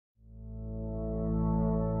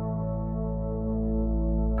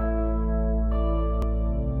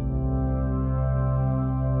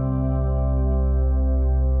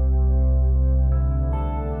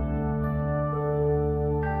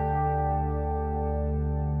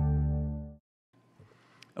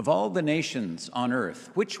Of all the nations on earth,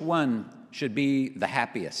 which one should be the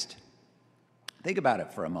happiest? Think about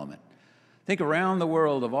it for a moment. Think around the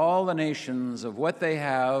world of all the nations, of what they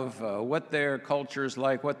have, what their culture is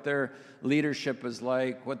like, what their leadership is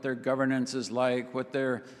like, what their governance is like, what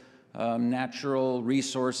their natural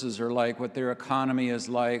resources are like, what their economy is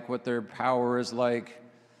like, what their power is like,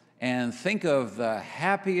 and think of the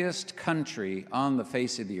happiest country on the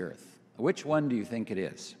face of the earth. Which one do you think it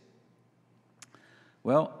is?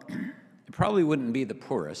 Well, it probably wouldn't be the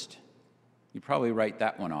poorest. You'd probably write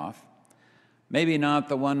that one off. Maybe not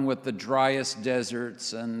the one with the driest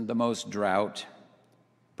deserts and the most drought.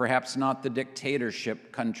 Perhaps not the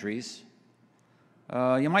dictatorship countries.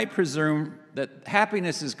 You might presume that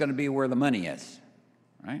happiness is going to be where the money is,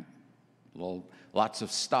 right? Lots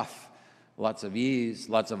of stuff, lots of ease,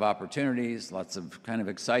 lots of opportunities, lots of kind of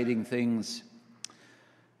exciting things.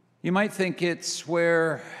 You might think it's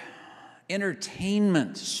where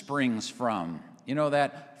entertainment springs from. You know,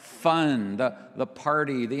 that fun, the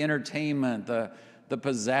party, the entertainment, the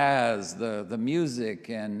pizzazz, the music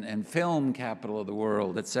and film capital of the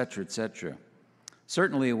world, et cetera, et cetera.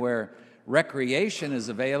 Certainly where recreation is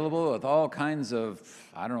available with all kinds of,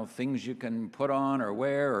 I don't know, things you can put on or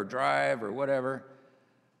wear or drive or whatever.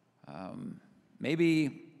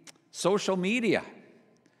 Maybe social media.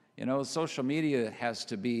 You know, social media has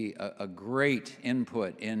to be a great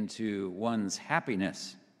input into one's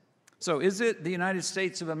happiness. So is it the United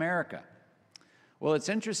States of America? Well, it's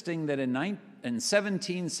interesting that in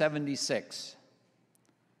 1776,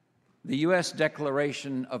 the U.S.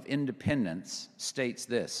 Declaration of Independence states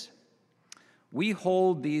this: "We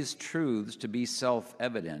hold these truths to be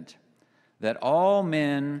self-evident, that all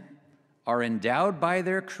men are endowed by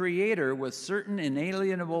their Creator with certain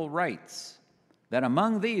inalienable rights, that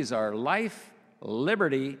among these are life,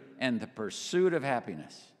 liberty, and the pursuit of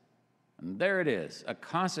happiness." And there it is, a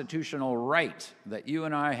constitutional right that you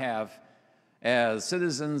and I have as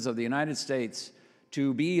citizens of the United States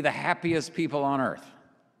to be the happiest people on earth,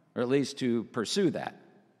 or at least to pursue that.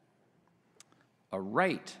 A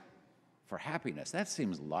right for happiness. That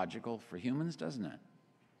seems logical for humans, doesn't it?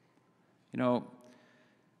 You know,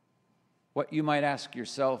 what you might ask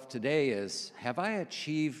yourself today is, have I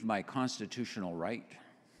achieved my constitutional right?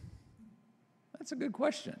 That's a good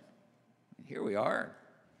question. Here we are,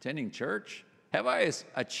 attending church. Have I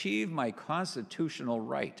achieved my constitutional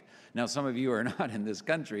right? Now, some of you are not in this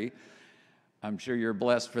country. I'm sure you're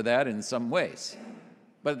blessed for that in some ways.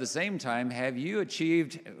 But at the same time, have you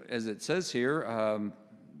achieved, as it says here,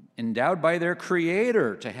 endowed by their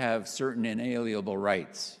Creator to have certain inalienable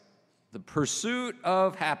rights? The pursuit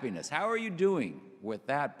of happiness. How are you doing with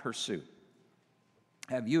that pursuit?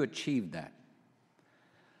 Have you achieved that?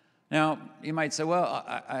 Now, you might say, well,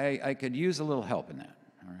 I could use a little help in that.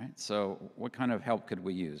 All right, so what kind of help could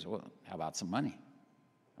we use? Well, how about some money?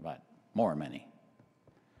 How about more money?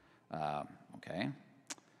 Okay.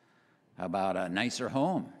 How about a nicer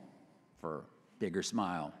home for a bigger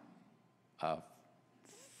smile? A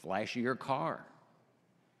flashier car?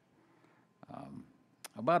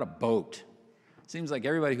 How about a boat? Seems like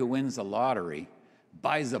everybody who wins the lottery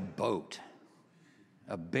buys a boat,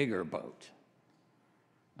 a bigger boat.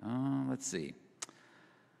 Let's see.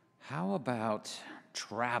 How about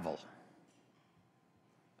travel?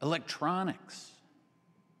 Electronics?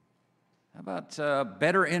 How about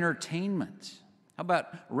better entertainment? How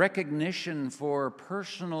about recognition for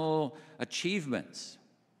personal achievements?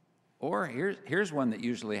 Or here's one that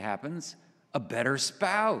usually happens, a better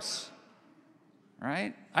spouse.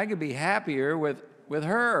 Right? I could be happier with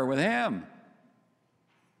her or with him.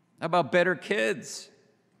 How about better kids,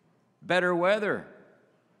 better weather,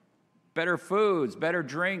 better foods, better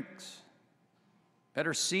drinks,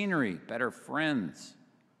 better scenery, better friends,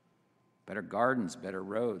 better gardens, better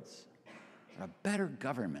roads, a better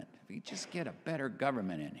government? If we just get a better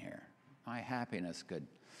government in here, my happiness could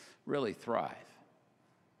really thrive.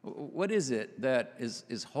 What is it that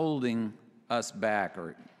is holding us back,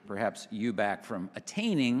 or perhaps you back, from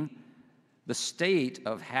attaining the state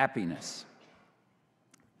of happiness?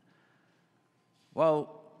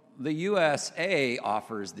 Well, the USA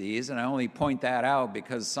offers these, and I only point that out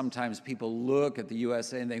because sometimes people look at the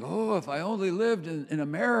USA and think, oh, if I only lived in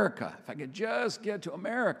America, if I could just get to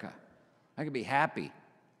America, I could be happy.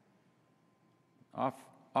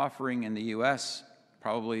 Offering in the US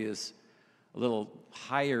probably is a little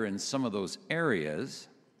higher in some of those areas,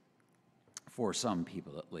 for some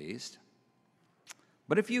people at least.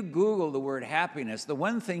 But if you Google the word happiness, the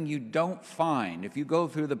one thing you don't find, if you go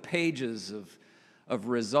through the pages of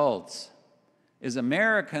results, is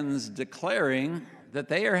Americans declaring that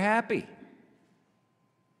they are happy.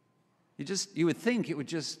 You would think it would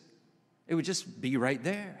just be right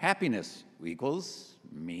there. Happiness equals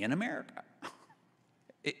me in America.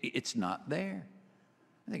 It's not there.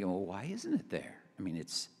 I'm thinking, well, why isn't it there? I mean,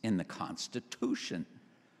 it's in the Constitution.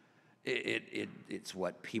 It's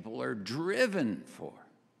what people are driven for.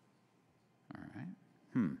 All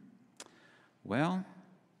right. Well,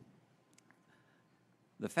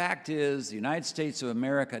 the fact is, the United States of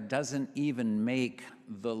America doesn't even make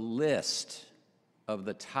the list of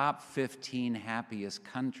the top 15 happiest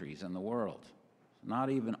countries in the world.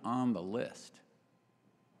 Not even on the list.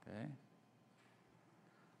 Okay?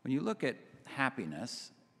 When you look at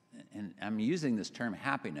happiness, and I'm using this term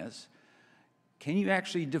happiness, can you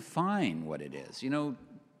actually define what it is? You know,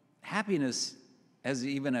 happiness as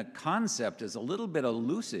even a concept is a little bit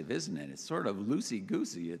elusive, isn't it? It's sort of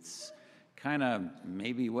loosey-goosey. It's kind of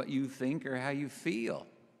maybe what you think or how you feel.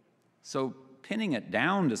 So pinning it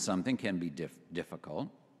down to something can be difficult.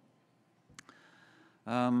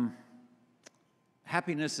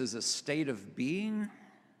 Happiness is a state of being,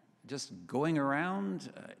 just going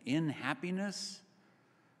around in happiness.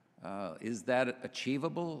 Is that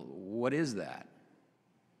achievable? What is that?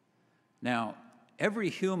 Now, every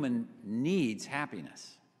human needs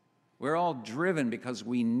happiness. We're all driven because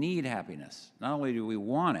we need happiness. Not only do we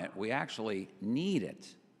want it, we actually need it.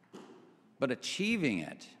 But achieving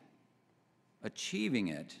it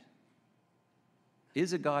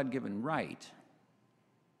is a God-given right.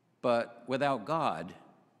 But without God,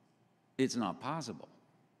 it's not possible.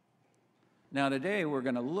 Now, today we're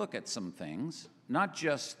going to look at some things, not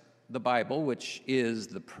just the Bible, which is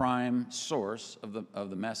the prime source of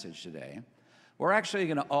the message today. We're actually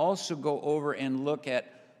going to also go over and look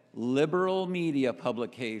at liberal media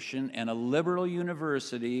publication and a liberal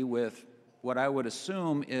university with what I would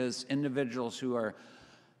assume is individuals who are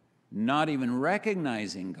not even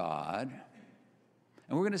recognizing God.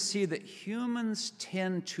 And we're going to see that humans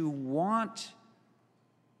tend to want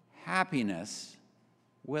happiness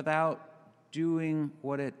without doing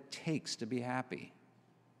what it takes to be happy.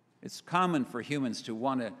 It's common for humans to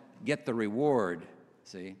want to get the reward,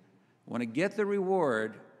 see? Want to get the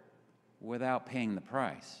reward without paying the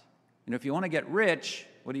price. You know, if you want to get rich,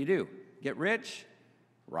 what do? Get rich?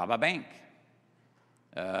 Rob a bank.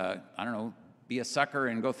 I don't know, be a sucker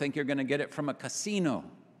and go think you're going to get it from a casino.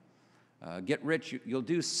 Get rich, you'll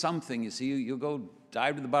do something, you see. You'll go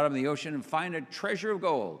dive to the bottom of the ocean and find a treasure of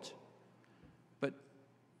gold. But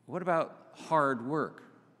what about hard work?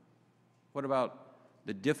 What about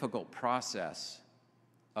the difficult process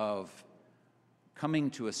of coming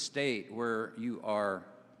to a state where you are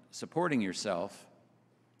supporting yourself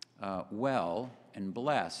well and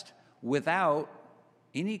blessed without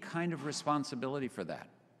any kind of responsibility for that?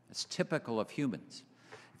 It's typical of humans.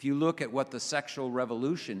 If you look at what the sexual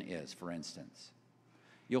revolution is, for instance,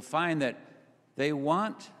 you'll find that they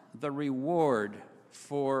want the reward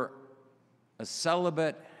for a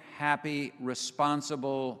celibate, happy,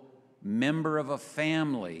 responsible member of a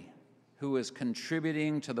family who is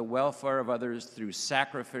contributing to the welfare of others through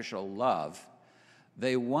sacrificial love.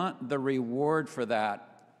 They want the reward for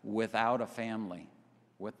that without a family,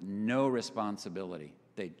 with no responsibility.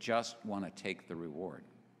 They just want to take the reward.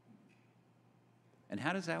 And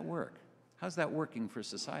how does that work? How's that working for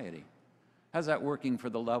society? How's that working for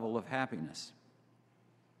the level of happiness?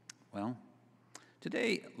 Well,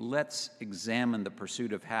 today, let's examine the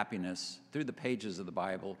pursuit of happiness through the pages of the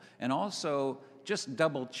Bible and also just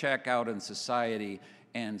double check out in society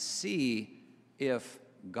and see if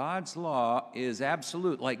God's law is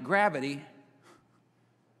absolute, like gravity,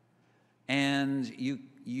 and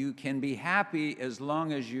you can be happy as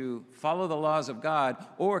long as you follow the laws of God,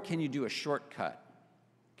 or can you do a shortcut?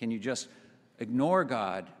 Can you just ignore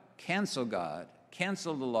God, cancel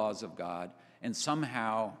the laws of God, and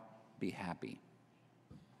somehow be happy?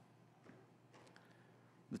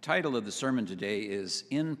 The title of the sermon today is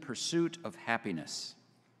In Pursuit of Happiness.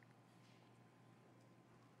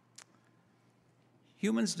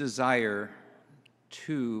 Humans desire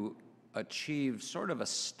to achieve sort of a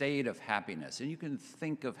state of happiness, and you can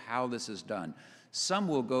think of how this is done. Some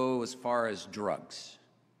will go as far as drugs,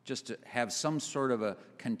 just to have some sort of a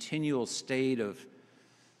continual state of,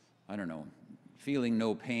 I don't know, feeling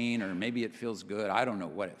no pain, or maybe it feels good. I don't know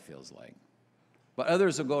what it feels like. But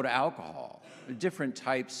others will go to alcohol, different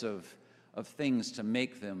types of things to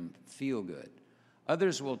make them feel good.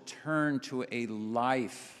 Others will turn to a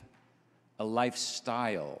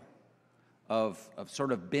lifestyle of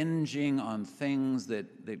sort of binging on things that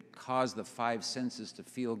cause the five senses to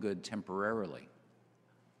feel good temporarily.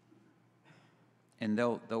 And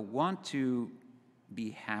they'll want to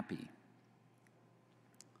be happy.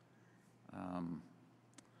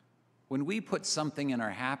 when we put something in our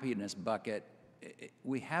happiness bucket,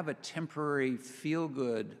 we have a temporary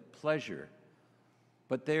feel-good pleasure,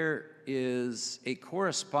 but there is a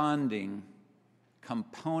corresponding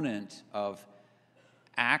component of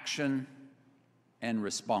action and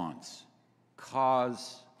response,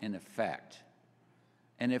 cause and effect.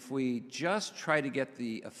 And if we just try to get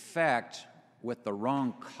the effect with the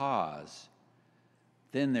wrong cause,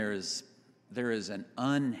 then there is an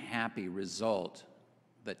unhappy result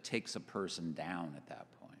that takes a person down at that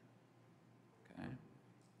point. Okay?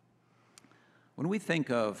 When we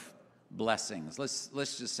think of blessings, let's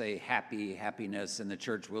just say happiness. In the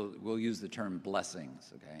church, we'll use the term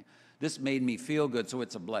blessings. Okay, this made me feel good, so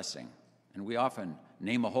it's a blessing. And we often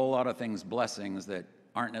name a whole lot of things blessings that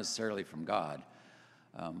aren't necessarily from God,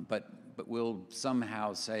 but we'll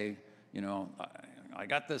somehow say, you know, I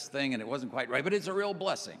got this thing and it wasn't quite right, but it's a real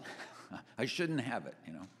blessing. I shouldn't have it,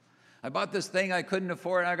 you know. I bought this thing I couldn't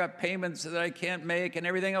afford, and I got payments that I can't make and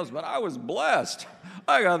everything else, but I was blessed.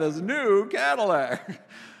 I got this new Cadillac.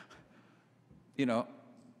 You know,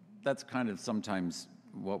 that's kind of sometimes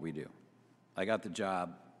what we do. I got the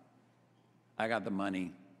job. I got the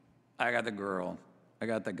money. I got the girl. I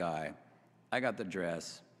got the guy. I got the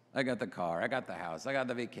dress. I got the car. I got the house. I got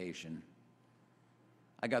the vacation.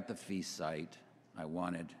 I got the feast site I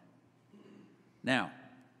wanted. Now,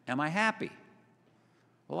 am I happy?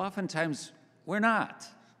 Well, oftentimes we're not.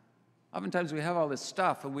 Oftentimes we have all this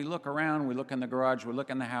stuff, and we look around, we look in the garage, we look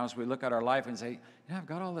in the house, we look at our life and say, yeah, I've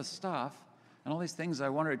got all this stuff, and all these things I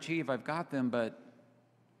want to achieve, I've got them, but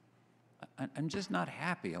I'm just not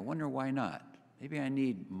happy. I wonder why not. Maybe I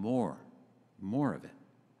need more of it.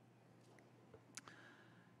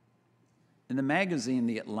 In the magazine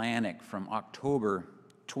The Atlantic from October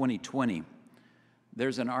 2020,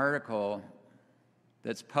 there's an article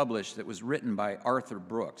that's published that was written by Arthur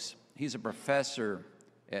Brooks. He's a professor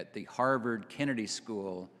at the Harvard Kennedy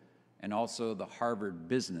School and also the Harvard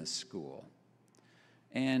Business School.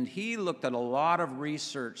 And he looked at a lot of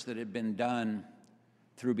research that had been done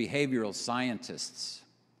through behavioral scientists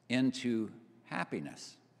into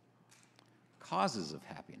happiness, causes of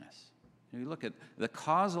happiness. You look at the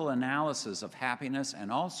causal analysis of happiness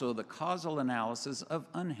and also the causal analysis of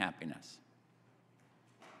unhappiness.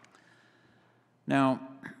 Now,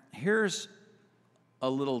 here's a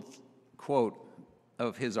little quote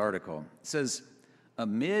of his article. It says,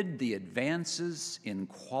 amid the advances in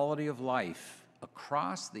quality of life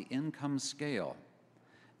across the income scale,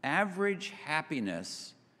 average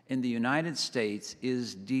happiness in the United States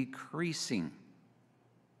is decreasing.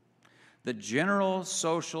 The General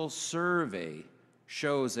Social Survey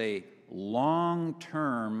shows a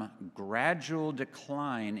long-term gradual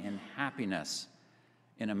decline in happiness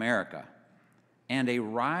in America and a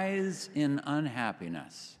rise in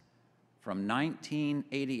unhappiness from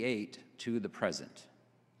 1988 to the present.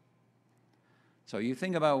 So you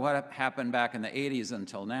think about what happened back in the 80s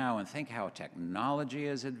until now and think how technology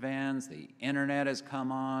has advanced, the internet has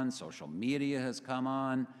come on, social media has come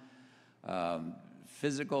on,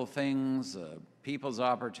 physical things, people's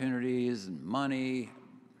opportunities and money.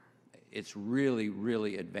 It's really,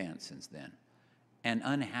 really advanced since then. And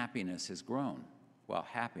unhappiness has grown while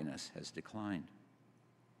happiness has declined.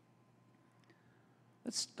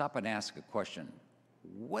 Let's stop and ask a question.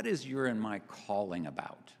 What is your and my calling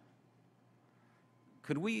about?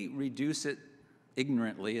 Could we reduce it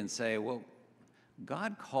ignorantly and say, well,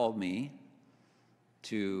 God called me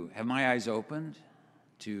to have my eyes opened,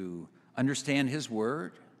 to understand His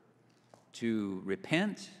Word, to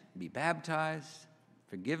repent, be baptized,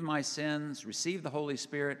 forgive my sins, receive the Holy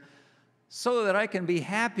Spirit, so that I can be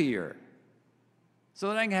happier, so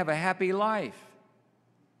that I can have a happy life.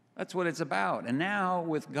 That's what it's about. And now,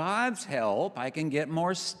 with God's help, I can get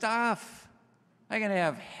more stuff. I can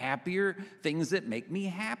have happier things that make me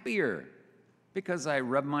happier because I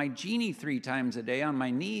rub my genie 3 times a day on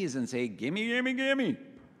my knees and say, gimme, gimme, gimme. You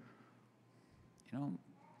know,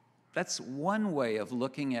 that's one way of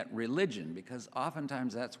looking at religion, because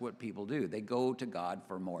oftentimes that's what people do. They go to God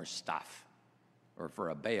for more stuff or for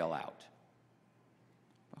a bailout.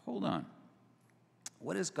 But hold on.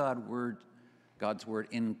 What does God's Word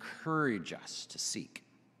encourage us to seek?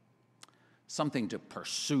 Something to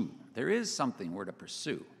pursue. There is something we're to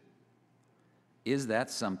pursue. Is that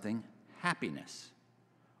something happiness?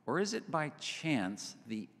 Or is it by chance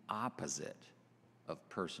the opposite of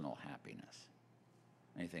personal happiness?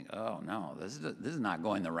 And you think, oh no, this is not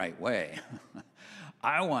going the right way.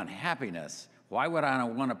 I want happiness. Why would I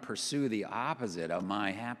want to pursue the opposite of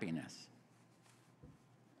my happiness?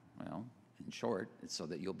 Well, in short, it's so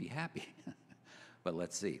that you'll be happy. But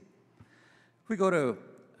let's see. If we go to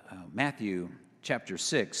Matthew chapter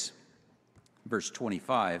 6, verse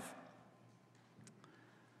 25.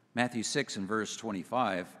 Matthew 6 and verse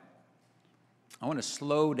 25. I want to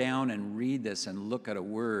slow down and read this and look at a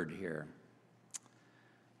word here.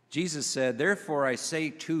 Jesus said, "Therefore I say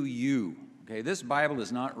to you," okay, this Bible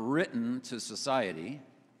is not written to society,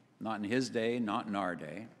 not in his day, not in our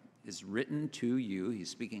day. It's written to you. He's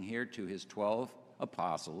speaking here to his 12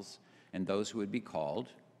 apostles and those who would be called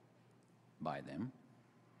by them.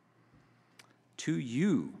 To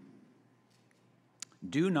you,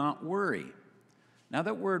 do not worry. Now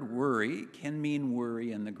that word worry can mean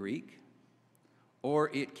worry in the Greek, or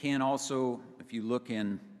it can also, if you look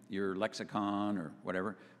in your lexicon or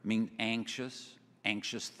whatever, mean anxious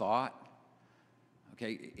thought.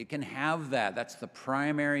 Okay, it can have that. That's the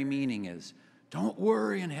primary meaning, is don't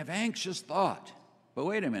worry and have anxious thought. But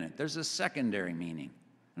wait a minute, there's a secondary meaning.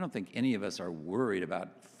 I don't think any of us are worried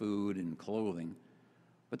about food and clothing,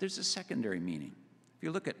 but there's a secondary meaning. If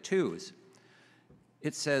you look at 2,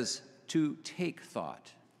 it says to take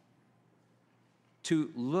thought,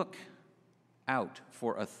 to look out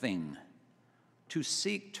for a thing, to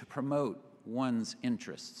seek to promote one's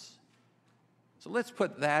interests. So let's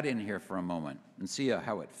put that in here for a moment and see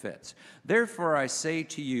how it fits. Therefore I say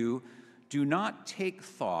to you, do not take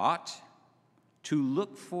thought to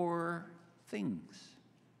look for things,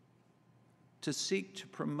 to seek to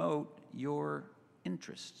promote your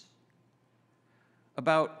interests.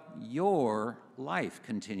 About your life,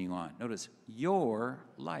 continue on. Notice, your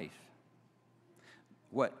life.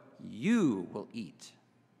 What you will eat.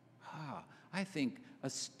 I think a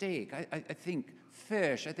steak. I think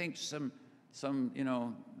fish. I think some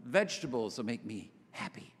vegetables will make me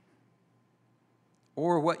happy.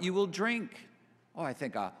 Or what you will drink. Oh, I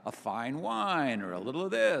think a fine wine or a little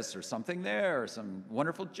of this or something there or some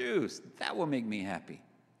wonderful juice. That will make me happy.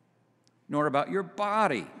 Nor about your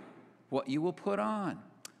body, what you will put on.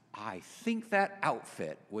 I think that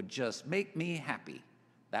outfit would just make me happy.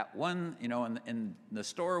 That one, in the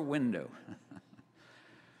store window.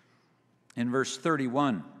 In verse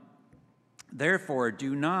 31, therefore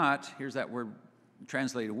do not, here's that word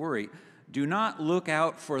translated worry, do not look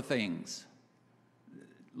out for things.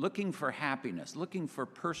 Looking for happiness, looking for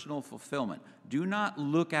personal fulfillment. Do not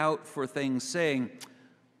look out for things saying,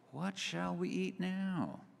 what shall we eat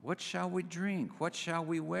now? What shall we drink? What shall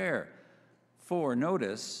we wear? For,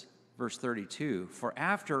 notice, verse 32, for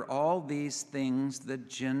after all these things the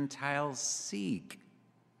Gentiles seek.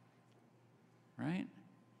 Right?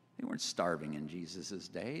 They weren't starving in Jesus'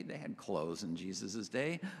 day. They had clothes in Jesus'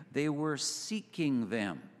 day. They were seeking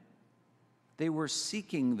them. They were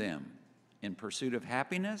seeking them. In pursuit of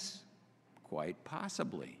happiness? Quite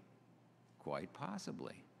possibly. Quite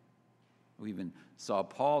possibly. We even saw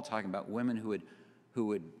Paul talking about women who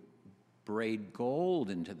would braid gold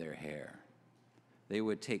into their hair. They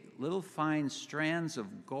would take little fine strands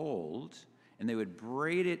of gold and they would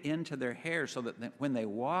braid it into their hair so that when they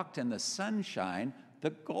walked in the sunshine, the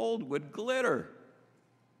gold would glitter.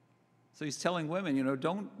 So he's telling women,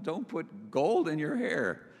 don't put gold in your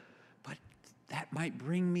hair. That might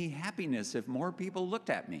bring me happiness if more people looked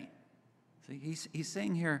at me. So he's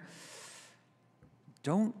saying here,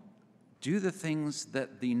 don't do the things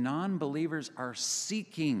that the non-believers are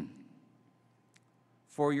seeking.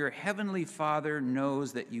 For your heavenly Father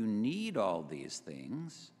knows that you need all these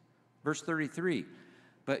things. Verse 33,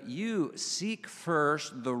 but you seek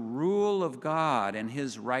first the rule of God and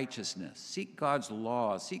his righteousness. Seek God's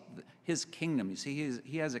law. Seek his kingdom. You see,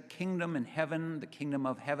 he has a kingdom in heaven, the kingdom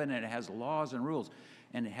of heaven, and it has laws and rules,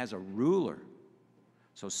 and it has a ruler.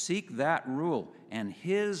 So seek that rule and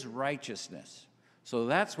his righteousness. So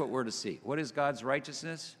that's what we're to seek. What is God's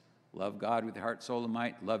righteousness? Love God with your heart, soul, and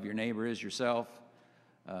might. Love your neighbor as yourself.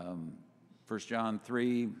 1 John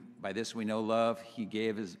 3, by this we know love. He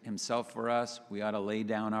gave himself for us. We ought to lay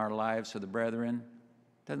down our lives for the brethren.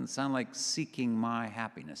 Doesn't sound like seeking my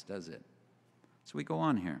happiness, does it? So we go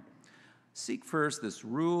on here. Seek first this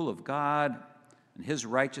rule of God and his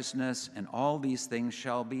righteousness, and all these things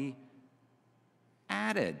shall be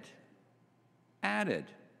added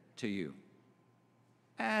to you.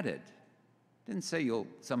 Added. Didn't say you'll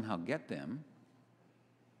somehow get them.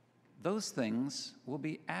 Those things will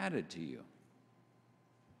be added to you.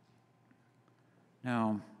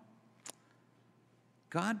 Now,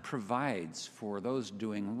 God provides for those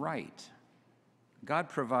doing right. God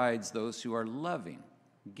provides those who are loving,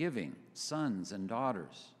 giving, sons and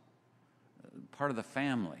daughters, part of the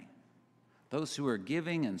family. Those who are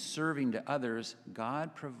giving and serving to others,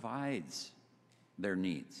 God provides their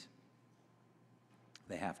needs.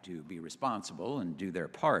 They have to be responsible and do their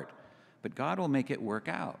part, but God will make it work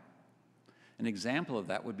out. An example of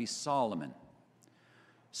that would be Solomon.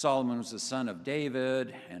 Solomon was the son of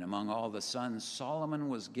David, and among all the sons, Solomon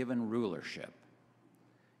was given rulership.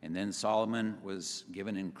 And then Solomon was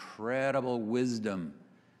given incredible wisdom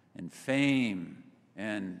and fame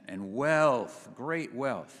and wealth, great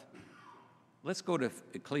wealth. Let's go to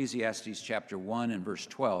Ecclesiastes chapter 1 and verse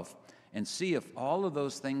 12 and see if all of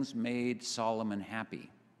those things made Solomon happy.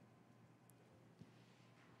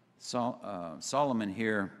 Solomon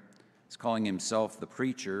here is calling himself the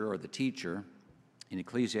preacher or the teacher in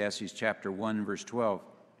Ecclesiastes chapter 1 verse 12.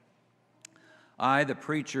 I, the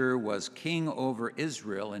preacher, was king over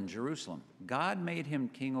Israel in Jerusalem. God made him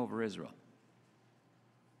king over Israel.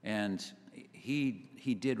 And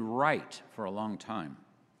he did right for a long time.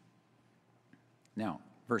 Now,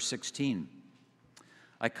 verse 16.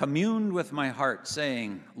 I communed with my heart,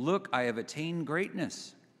 saying, look, I have attained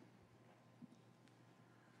greatness.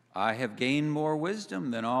 I have gained more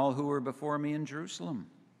wisdom than all who were before me in Jerusalem.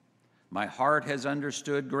 My heart has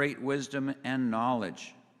understood great wisdom and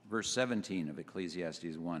knowledge. Verse 17 of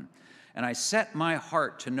Ecclesiastes 1. And I set my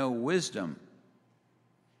heart to know wisdom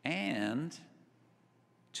and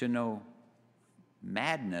to know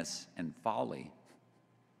madness and folly.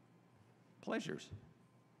 Pleasures.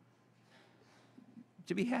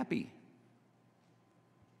 To be happy.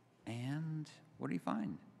 And what do you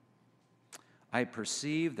find? I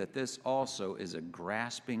perceive that this also is a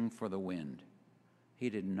grasping for the wind. He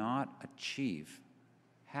did not achieve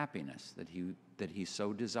happiness that he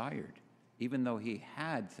so desired. Even though he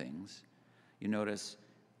had things, you notice,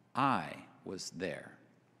 I was there.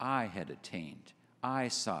 I had attained. I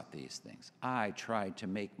sought these things. I tried to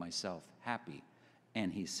make myself happy.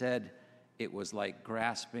 And he said it was like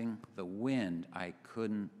grasping the wind. I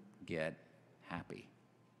couldn't get happy.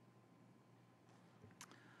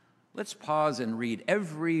 Let's pause and read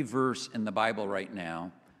every verse in the Bible right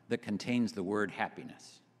now that contains the word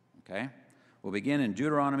happiness, okay? We'll begin in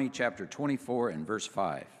Deuteronomy chapter 24 and verse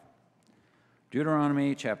 5.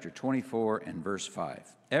 Deuteronomy chapter 24 and verse 5.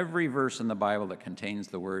 Every verse in the Bible that contains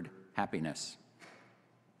the word happiness.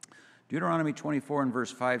 Deuteronomy 24 and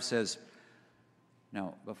verse 5 says,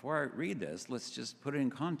 now, before I read this, let's just put it in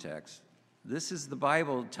context. This is the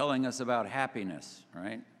Bible telling us about happiness,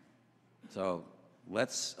 right? So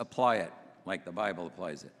let's apply it like the Bible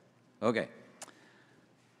applies it. Okay.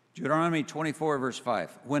 Deuteronomy 24, verse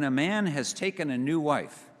 5. When a man has taken a new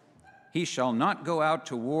wife, he shall not go out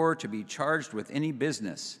to war to be charged with any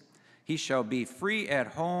business. He shall be free at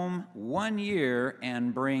home 1 year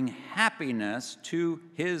and bring happiness to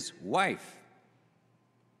his wife.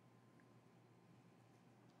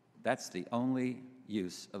 That's the only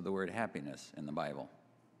use of the word happiness in the Bible.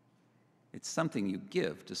 It's something you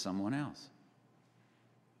give to someone else.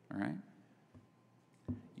 All right?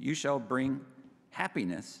 You shall bring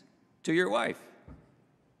happiness to your wife.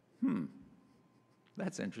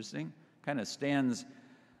 That's interesting. Kind of stands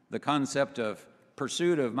the concept of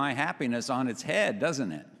pursuit of my happiness on its head,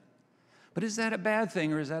 doesn't it? But is that a bad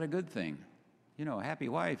thing or is that a good thing? You know, a happy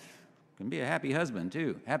wife can be a happy husband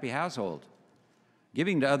too, happy household.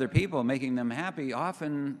 Giving to other people, making them happy,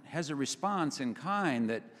 often has a response in kind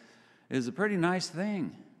that is a pretty nice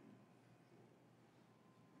thing.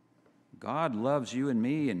 God loves you and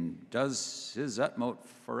me and does his utmost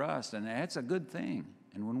for us, and that's a good thing.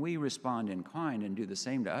 And when we respond in kind and do the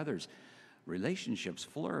same to others, relationships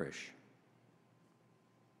flourish.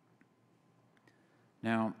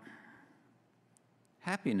 Now,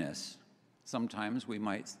 happiness, sometimes we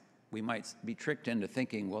might be tricked into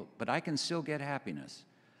thinking, well, but I can still get happiness.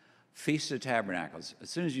 Feast of Tabernacles.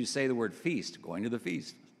 As soon as you say the word feast, going to the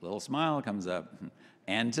feast, a little smile comes up.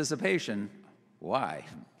 Anticipation. Why?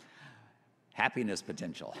 Happiness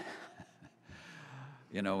potential.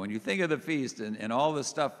 You know, when you think of the feast and all the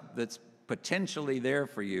stuff that's potentially there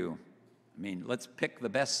for you, I mean, let's pick the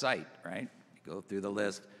best site, right? Go through the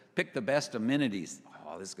list, pick the best amenities.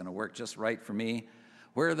 Oh, this is going to work just right for me.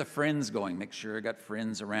 Where are the friends going? Make sure I got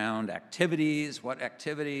friends around. Activities, what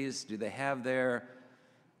activities do they have there?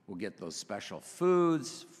 We'll get those special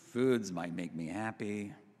foods. Foods might make me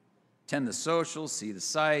happy. Attend the socials, see the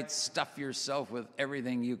sights, stuff yourself with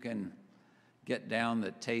everything you can get down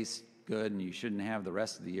that tastes good and you shouldn't have the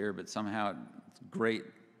rest of the year, but somehow it's great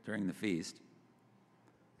during the feast.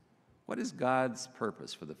 What is God's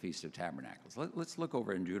purpose for the Feast of Tabernacles? Let's look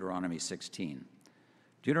over in Deuteronomy 16.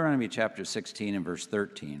 Deuteronomy chapter 16 and verse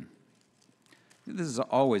 13. This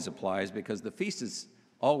always applies because the feast is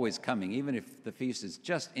always coming, even if the feast is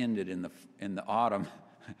just ended in the autumn.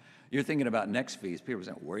 You're thinking about next feast. People are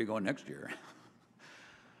saying, where are you going next year?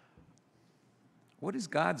 What is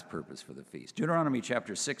God's purpose for the feast? Deuteronomy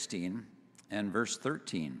chapter 16 and verse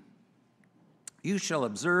 13. You shall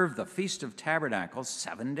observe the Feast of Tabernacles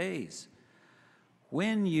 7 days.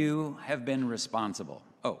 When you have been responsible,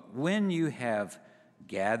 when you have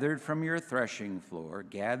gathered from your threshing floor,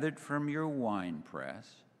 gathered from your winepress,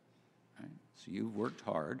 right? So you've worked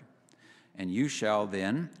hard, and you shall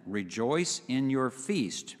then rejoice in your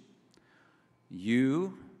feast,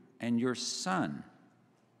 you and your son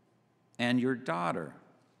and your daughter.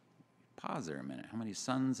 Pause there a minute. How many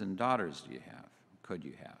sons and daughters do you have? Could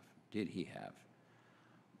you have? Did he have?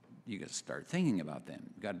 You got to start thinking about them.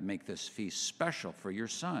 You got to make this feast special for your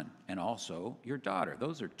son and also your daughter.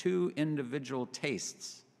 Those are two individual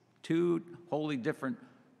tastes, two wholly different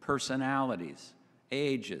personalities,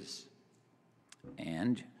 ages,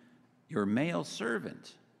 and your male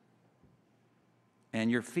servant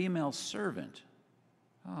and your female servant.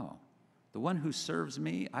 Oh, the one who serves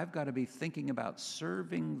me, I've got to be thinking about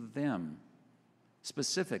serving them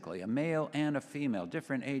specifically, a male and a female,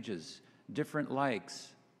 different ages, different likes.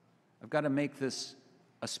 I've got to make this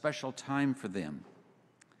a special time for them.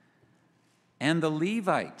 And the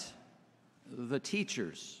Levite, the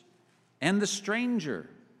teachers, and the stranger,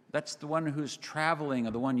 that's the one who's traveling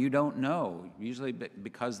or the one you don't know, usually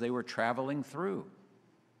because they were traveling through.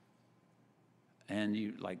 And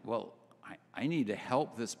you like, well, I need to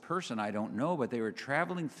help this person I don't know, but they were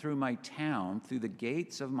traveling through my town, through the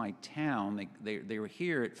gates of my town. They were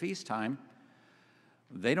here at feast time.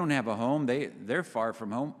 They don't have a home. They're far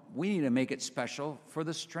from home. We need to make it special for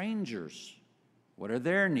the strangers. What are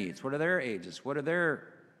their needs? What are their ages? What are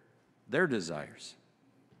their desires?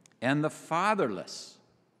 And the fatherless.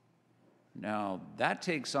 Now, that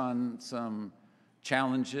takes on some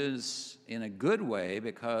challenges in a good way,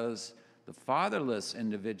 because the fatherless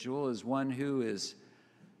individual is one who is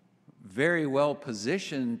very well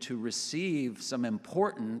positioned to receive some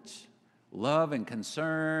important love and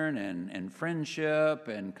concern and friendship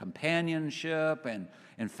and companionship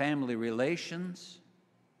and family relations.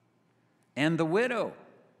 And the widow,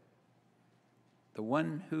 the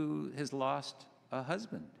one who has lost a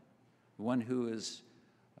husband, the one who is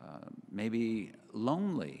maybe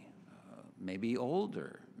lonely, maybe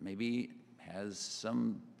older, maybe has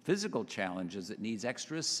some physical challenges that needs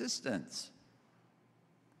extra assistance.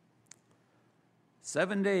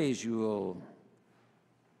 7 days you will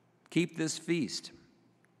keep this feast.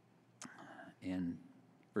 In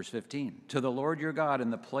verse 15, to the Lord your God in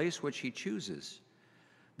the place which he chooses,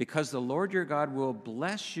 because the Lord your God will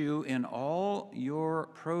bless you in all your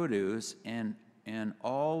produce and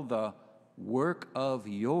all the work of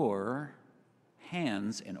your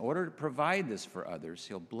hands. In order to provide this for others,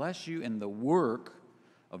 he'll bless you in the work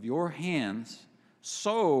of your hands,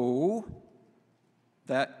 so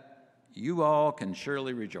that you all can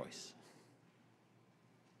surely rejoice.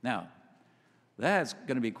 Now, that's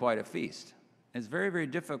going to be quite a feast. It's very, very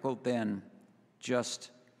difficult than just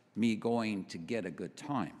me going to get a good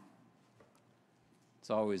time. It's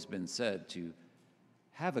always been said, to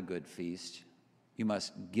have a good feast, you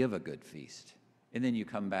must give a good feast. And then you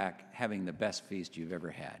come back having the best feast you've ever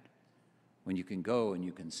had. When you can go and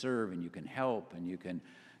you can serve and you can help and you can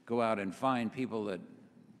go out and find people that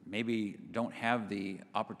maybe don't have the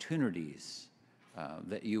opportunities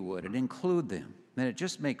that you would, and include them. Then it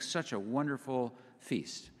just makes such a wonderful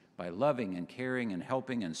feast by loving and caring and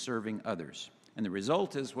helping and serving others. And the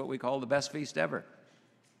result is what we call the best feast ever.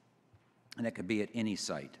 And it could be at any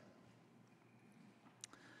site.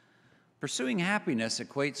 Pursuing happiness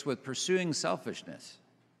equates with pursuing selfishness.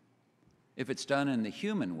 If it's done in the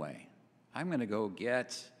human way, I'm going to go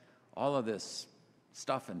get all of this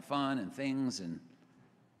stuff and fun and things, and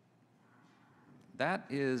that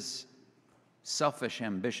is selfish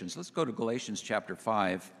ambitions. Let's go to Galatians chapter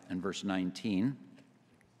 5 and verse 19.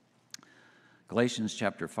 Galatians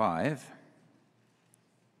chapter 5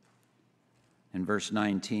 and verse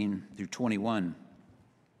 19 through 21.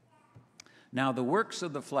 Now the works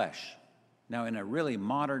of the flesh. Now in a really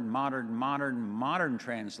modern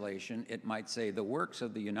translation, it might say the works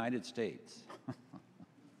of the United States.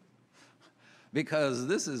 Because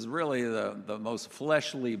this is really the most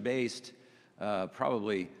fleshly based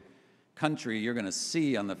probably country you're going to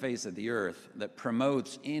see on the face of the earth that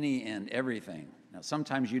promotes any and everything. Now,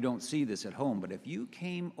 sometimes you don't see this at home, but if you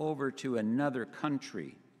came over to another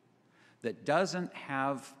country that doesn't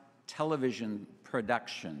have television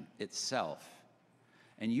production itself,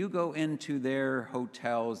 and you go into their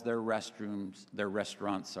hotels, their restaurants,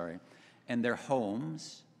 and their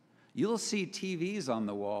homes, you'll see TVs on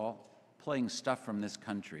the wall playing stuff from this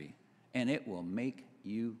country, and it will make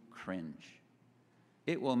you cringe.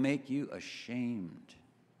 It will make you ashamed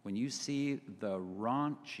when you see the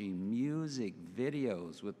raunchy music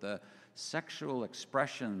videos with the sexual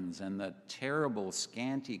expressions and the terrible,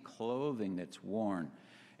 scanty clothing that's worn,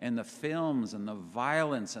 and the films and the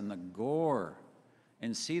violence and the gore,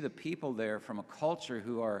 and see the people there from a culture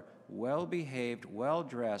who are well-behaved,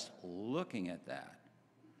 well-dressed, looking at that.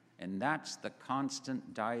 And that's the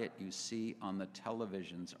constant diet you see on the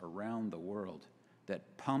televisions around the world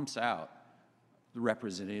that pumps out the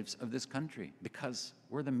representatives of this country, because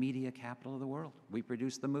we're the media capital of the world. We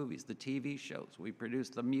produce the movies, the TV shows, we produce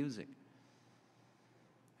the music.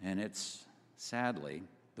 And it's, sadly,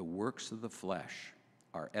 the works of the flesh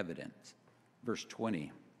are evident. Verse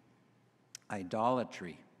 20,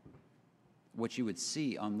 idolatry, what you would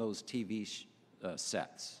see on those TV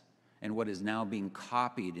sets, and what is now being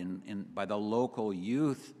copied by the local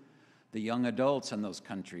youth, the young adults in those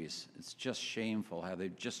countries. It's just shameful how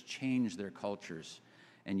they've just changed their cultures.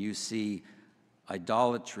 And you see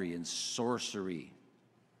idolatry and sorcery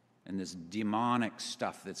and this demonic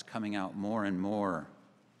stuff that's coming out more and more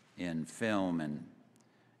in film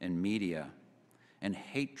and media, and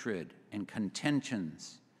hatred and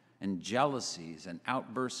contentions and jealousies and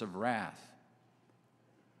outbursts of wrath,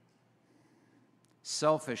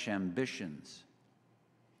 selfish ambitions.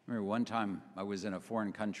 I remember one time I was in a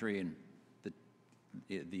foreign country, and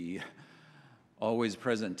the always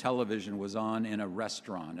present television was on in a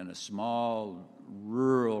restaurant, in a small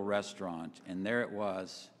rural restaurant, and there it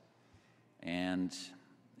was. And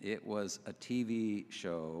it was a TV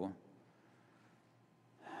show.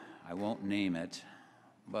 I won't name it,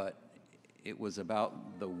 but it was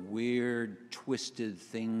about the weird, twisted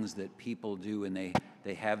things that people do, and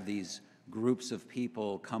they have these groups of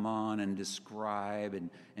people come on and describe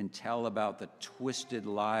and tell about the twisted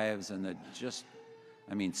lives and the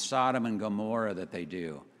Sodom and Gomorrah that they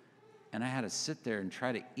do. And I had to sit there and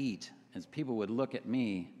try to eat as people would look at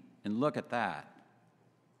me and look at that.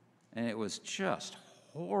 And it was just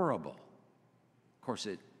horrible. Of course,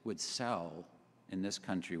 it would sell, in this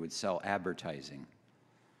country, would sell advertising.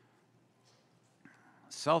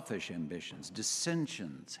 Selfish ambitions,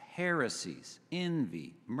 dissensions, heresies,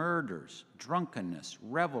 envy, murders, drunkenness,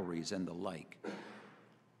 revelries, and the like,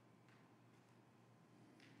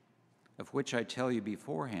 of which I tell you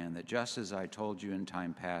beforehand, that just as I told you in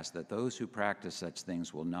time past, that those who practice such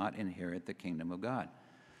things will not inherit the kingdom of God.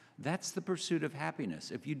 That's the pursuit of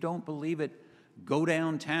happiness. If you don't believe it, go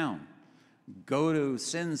downtown, go to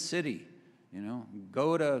Sin City,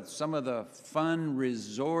 go to some of the fun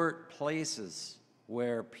resort places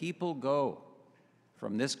where people go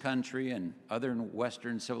from this country and other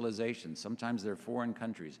Western civilizations, sometimes they're foreign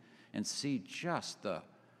countries, and see just the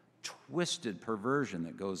twisted perversion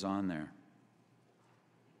that goes on there.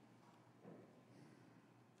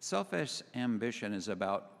 Selfish ambition is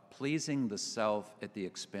about pleasing the self at the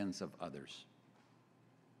expense of others.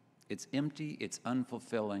 It's empty, it's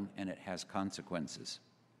unfulfilling, and it has consequences.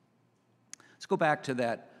 Let's go back to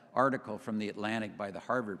that article from The Atlantic by the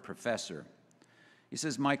Harvard professor. He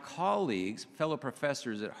says, my colleagues, fellow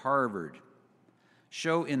professors at Harvard,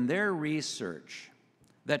 show in their research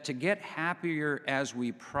that to get happier as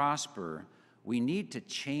we prosper, we need to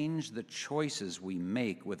change the choices we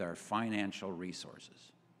make with our financial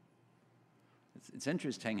resources. It's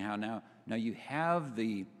interesting how now you have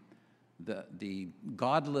the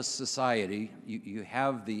godless society, you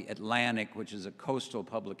have The Atlantic, which is a coastal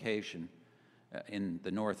publication in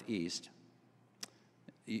the Northeast.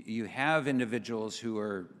 You have individuals who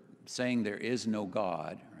are saying there is no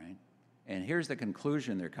God, right? And here's the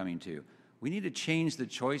conclusion they're coming to. We need to change the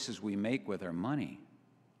choices we make with our money.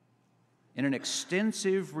 In an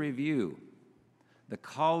extensive review, the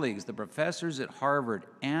colleagues, the professors at Harvard,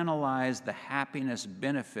 analyzed the happiness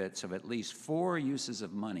benefits of at least 4 uses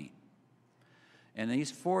of money. And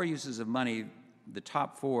these 4 uses of money, the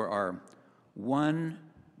top 4 are: 1,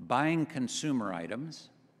 buying consumer items,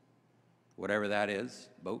 whatever that is,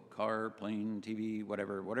 boat, car, plane, TV,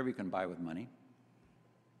 whatever you can buy with money.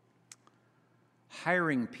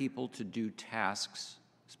 Hiring people to do tasks,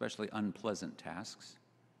 especially unpleasant tasks.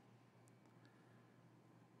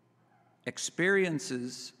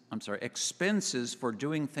 Expenses for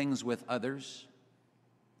doing things with others,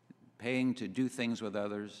 paying to do things with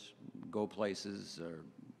others, go places, or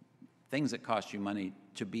things that cost you money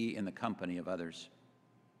to be in the company of others.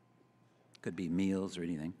 Could be meals or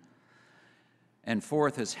anything. And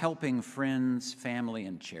 4th is helping friends, family,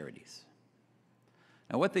 and charities.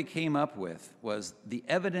 Now, what they came up with was the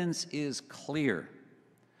evidence is clear.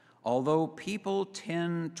 Although people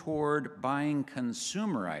tend toward buying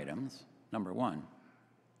consumer items, number 1,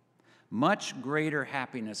 much greater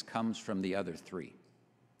happiness comes from the other 3.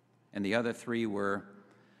 And the other 3 were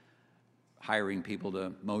hiring people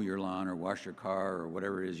to mow your lawn or wash your car or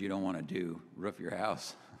whatever it is you don't want to do, roof your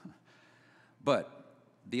house. But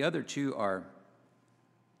the other two are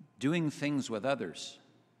doing things with others,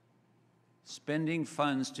 spending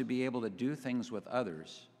funds to be able to do things with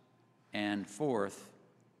others. And fourth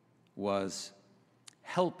was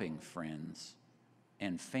helping friends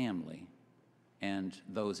and family and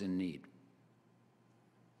those in need.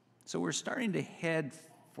 So we're starting to head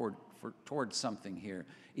towards something here.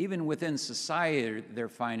 Even within society, they're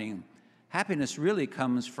finding happiness really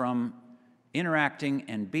comes from interacting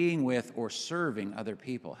and being with or serving other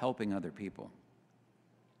people, helping other people.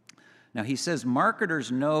 Now he says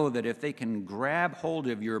marketers know that if they can grab hold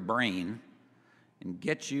of your brain and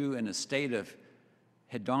get you in a state of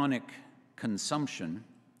hedonic consumption,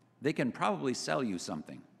 they can probably sell you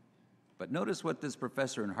something. But notice what this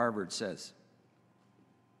professor in Harvard says.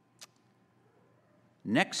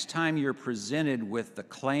 Next time you're presented with the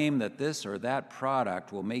claim that this or that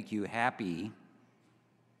product will make you happy,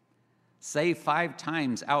 say 5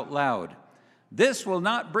 times out loud, "This will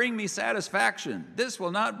not bring me satisfaction. This will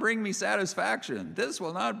not bring me satisfaction. This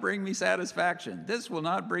will not bring me satisfaction. This will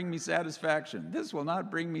not bring me satisfaction. This will not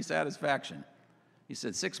bring me satisfaction." He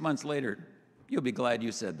said 6 months later, you'll be glad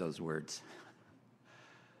you said those words.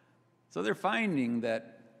 So they're finding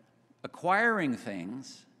that acquiring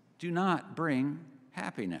things do not bring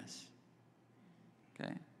happiness.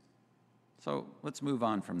 Okay? So let's move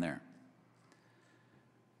on from there.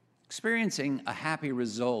 Experiencing a happy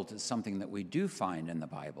result is something that we do find in the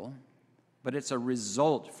Bible, but it's a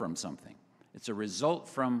result from something. It's a result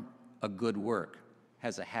from a good work,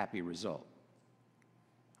 has a happy result.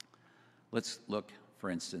 Let's look, for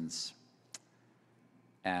instance,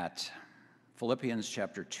 at Philippians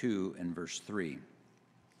chapter 2 and verse 3.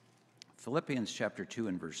 Philippians chapter 2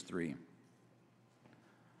 and verse 3.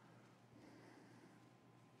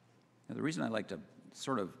 Now, the reason I like to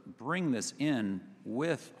sort of bring this in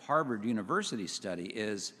with Harvard University study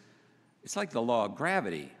is it's like the law of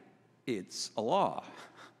gravity. It's a law.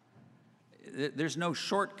 There's no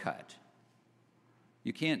shortcut.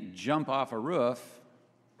 You can't jump off a roof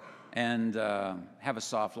and have a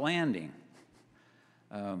soft landing.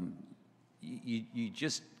 You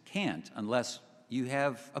just can't unless you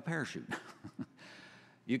have a parachute.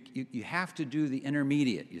 You have to do the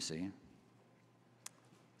intermediate, you see.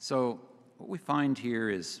 So what we find here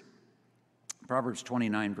is Proverbs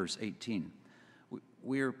 29, verse 18.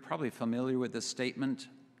 We're probably familiar with this statement,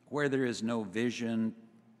 "Where there is no vision,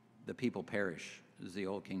 the people perish," is the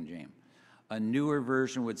old King James. A newer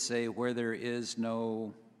version would say, "Where there is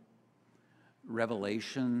no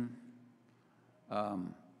revelation,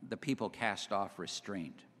 the people cast off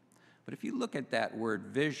restraint." But if you look at that word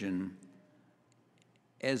vision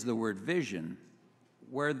as the word vision,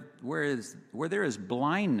 where there is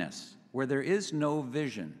blindness, where there is no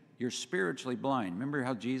vision, you're spiritually blind. Remember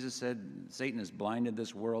how Jesus said, Satan has blinded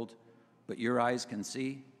this world, but your eyes can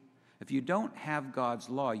see? If you don't have God's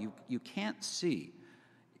law, you can't see.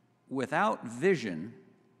 Without vision,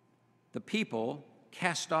 the people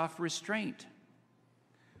cast off restraint.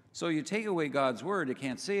 So you take away God's word, you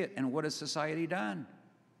can't see it, and what has society done?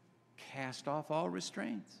 Cast off all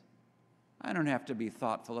restraints. I don't have to be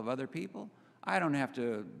thoughtful of other people. I don't have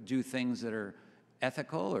to do things that are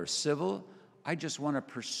ethical or civil. I just want to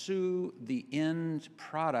pursue the end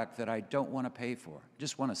product that I don't want to pay for.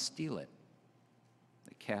 Just want to steal it.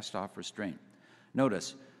 They cast off restraint.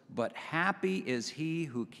 Notice, but happy is he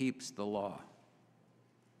who keeps the law.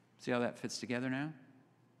 See how that fits together now?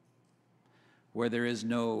 Where there is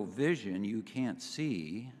no vision, you can't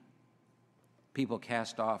see. People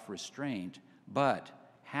cast off restraint, but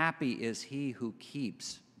happy is he who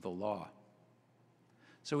keeps the law.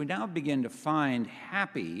 So we now begin to find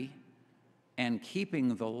happy and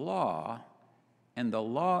keeping the law, and the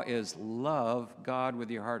law is love God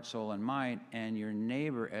with your heart, soul, and mind, and your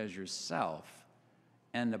neighbor as yourself.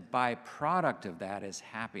 And the byproduct of that is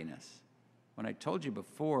happiness. When I told you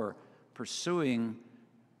before, pursuing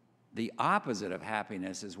the opposite of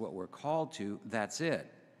happiness is what we're called to, that's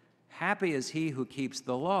it. Happy is he who keeps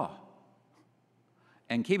the law.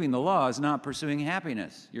 And keeping the law is not pursuing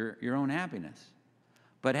happiness, your own happiness.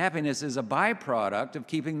 But happiness is a byproduct of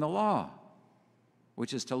keeping the law,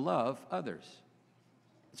 which is to love others.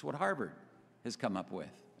 That's what Harvard has come up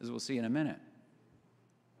with, as we'll see in a minute.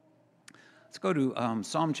 Let's go to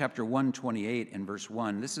Psalm chapter 128 and verse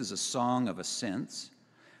 1. This is a song of ascents.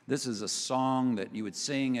 This is a song that you would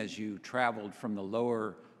sing as you traveled from the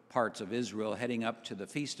lower parts of Israel, heading up to the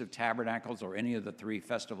Feast of Tabernacles or any of the 3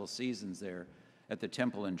 festival seasons there at the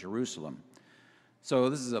temple in Jerusalem. So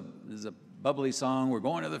this is a bubbly song. We're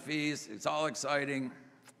going to the feast. It's all exciting.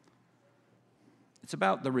 It's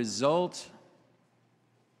about the result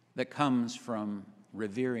that comes from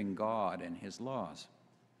revering God and his laws.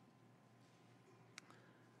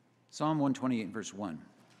 Psalm 128, verse 1.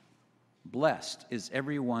 Blessed is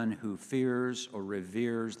everyone who fears or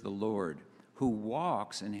reveres the Lord, who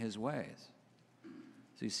walks in his ways.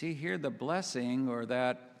 So you see here, the blessing or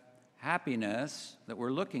that happiness that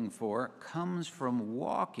we're looking for comes from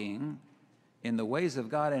walking in the ways of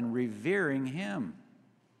God and revering him.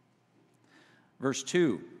 Verse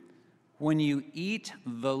 2, when you eat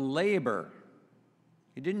the labor,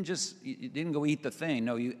 you didn't go eat the thing.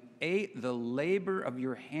 No, you ate the labor of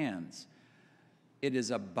your hands. It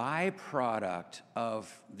is a byproduct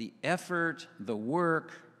of the effort, the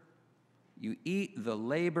work. You eat the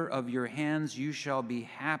labor of your hands, you shall be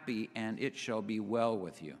happy, and it shall be well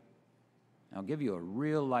with you. I'll give you a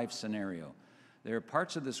real life scenario. There are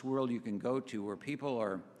parts of this world you can go to where people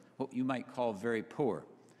are what you might call very poor.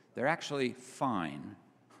 They're actually fine.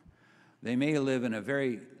 They may live in a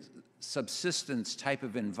very subsistence type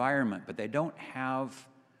of environment, but they don't have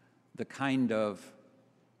the kind of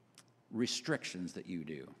restrictions that you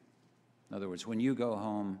do. In other words, when you go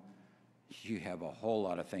home, you have a whole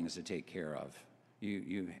lot of things to take care of.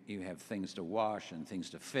 You have things to wash and things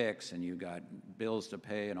to fix, and you got bills to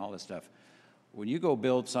pay and all this stuff. When you go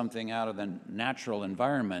build something out of the natural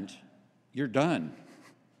environment, you're done,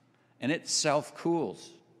 and it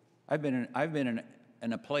self-cools. I've been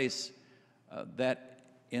in a place that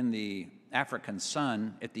in the African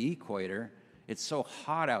sun at the equator, it's so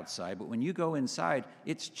hot outside, but when you go inside,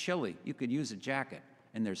 it's chilly. You could use a jacket,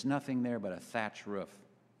 and there's nothing there but a thatch roof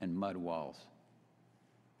and mud walls.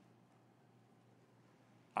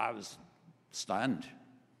 I was stunned.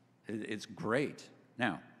 It's great.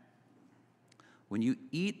 Now, when you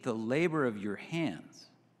eat the labor of your hands,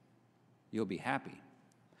 you'll be happy.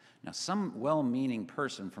 Now, some well-meaning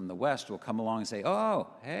person from the West will come along and say, oh,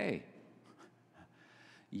 hey,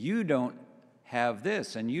 you don't have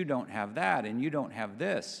this, and you don't have that, and you don't have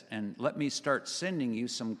this, and let me start sending you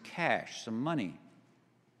some cash, some money.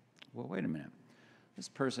 Well, wait a minute. This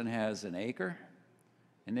person has an acre,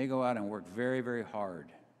 and they go out and work very, very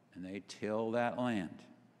hard, and they till that land,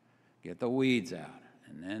 get the weeds out,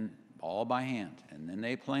 and then all by hand, and then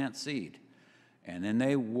they plant seed, and then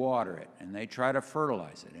they water it, and they try to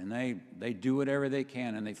fertilize it, and they do whatever they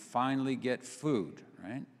can, and they finally get food,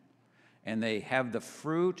 right? And they have the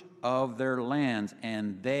fruit of their lands,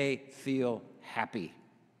 and they feel happy,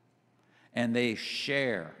 and they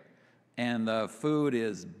share, and the food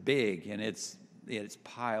is big, and it's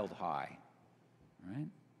piled high, right?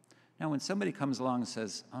 Now, when somebody comes along and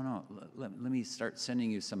says, oh, no, let me start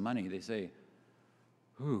sending you some money, they say,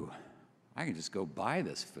 ooh, I can just go buy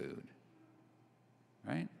this food,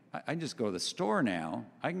 right? I can just go to the store now.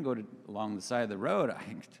 I can go along the side of the road.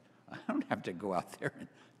 I don't have to go out there and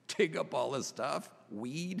dig up all this stuff,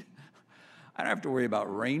 weed. I don't have to worry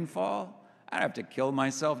about rainfall. I don't have to kill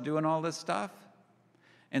myself doing all this stuff.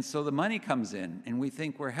 And so the money comes in, and we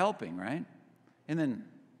think we're helping, right? And then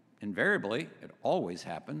invariably, it always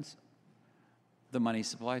happens, the money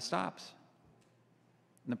supply stops.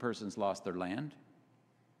 And the person's lost their land,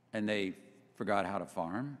 and they forgot how to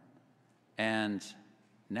farm, and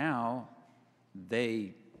now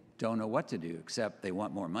they don't know what to do except they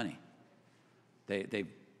want more money.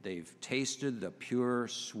 They've tasted the pure,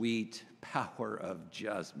 sweet power of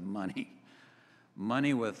just money.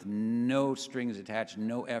 Money with no strings attached,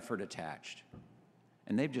 no effort attached.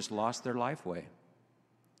 And they've just lost their life way.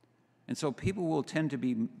 And so people will tend to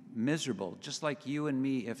be miserable, just like you and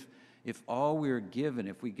me, if all we're given,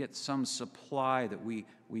 if we get some supply that we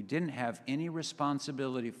didn't have any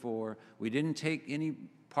responsibility for, we didn't take any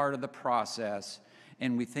part of the process,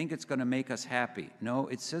 and we think it's going to make us happy. No,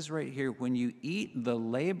 it says right here, when you eat the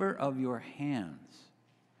labor of your hands,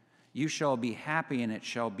 you shall be happy, and it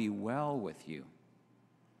shall be well with you.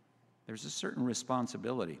 There's a certain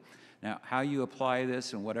responsibility. Now, how you apply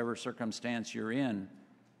this in whatever circumstance you're in,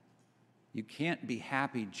 you can't be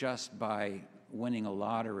happy just by winning a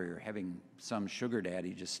lottery or having some sugar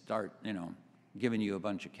daddy just start, giving you a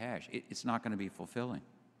bunch of cash. It's not going to be fulfilling.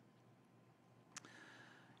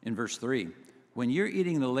 In verse 3, when you're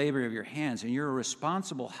eating the labor of your hands, and you're a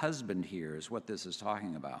responsible husband here is what this is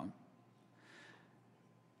talking about,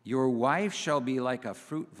 your wife shall be like a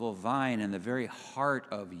fruitful vine in the very heart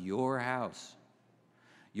of your house,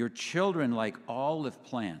 your children like olive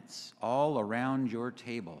plants all around your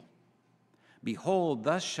table. Behold,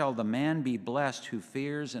 thus shall the man be blessed who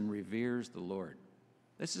fears and reveres the Lord.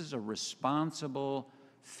 This is a responsible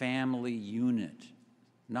family unit,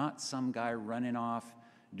 not some guy running off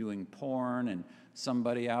doing porn and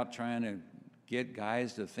somebody out trying to get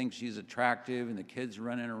guys to think she's attractive, and the kids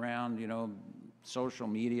running around, social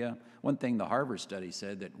media. One thing the Harvard study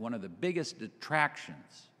said, that one of the biggest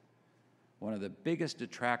detractions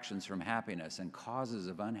from happiness and causes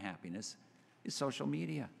of unhappiness is social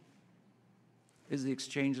media, is the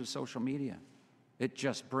exchange of social media. It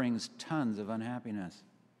just brings tons of unhappiness.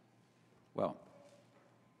 Well,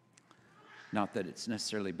 not that it's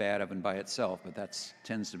necessarily bad of and by itself, but that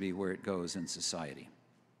tends to be where it goes in society.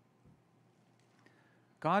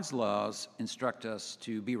 God's laws instruct us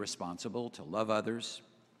to be responsible, to love others,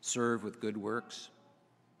 serve with good works.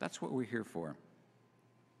 That's what we're here for.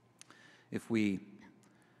 If we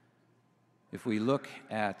look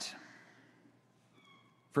at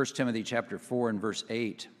 1 Timothy chapter 4 and verse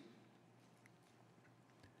 8,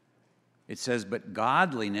 it says, "But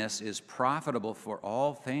godliness is profitable for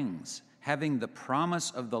all things, having the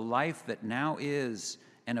promise of the life that now is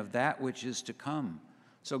and of that which is to come."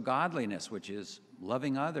 So godliness, which is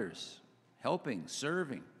loving others, helping,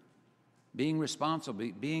 serving, being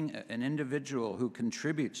responsible, being an individual who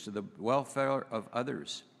contributes to the welfare of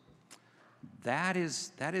others, that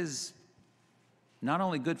is not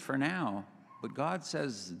only good for now, but God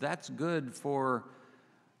says that's good for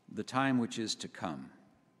the time which is to come.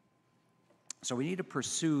 So we need to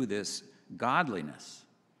pursue this godliness.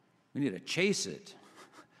 We need to chase it.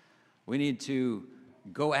 We need to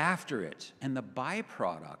go after it. And the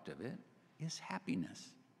byproduct of it is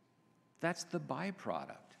happiness. That's the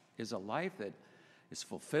byproduct, is a life that is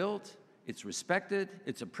fulfilled, it's respected,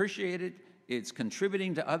 it's appreciated, it's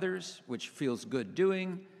contributing to others, which feels good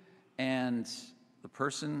doing, and the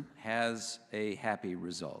person has a happy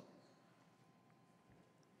result.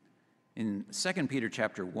 In 2 Peter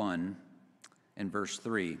chapter 1 and verse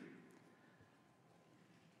 3,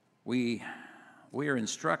 we are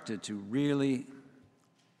instructed to really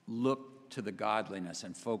look to the godliness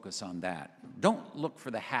and focus on that. Don't look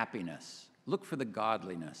for the happiness. Look for the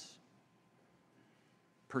godliness.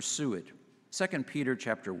 Pursue it. 2 Peter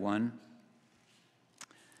chapter 1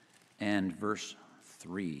 and verse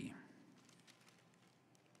 3.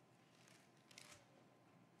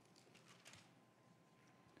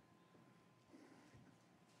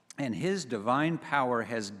 "And his divine power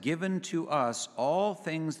has given to us all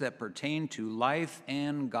things that pertain to life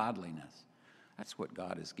and godliness." That's what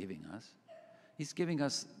God is giving us. He's giving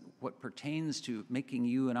us what pertains to making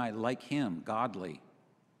you and I like him, godly,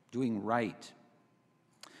 doing right,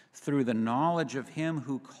 through the knowledge of him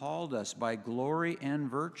who called us by glory and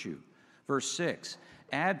virtue. Verse 6,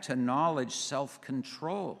 "Add to knowledge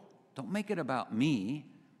self-control." Don't make it about me.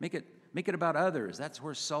 Make it about others. That's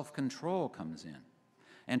where self-control comes in.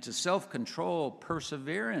 "And to self-control,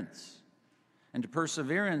 perseverance. And to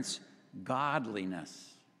perseverance, godliness."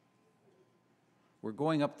 We're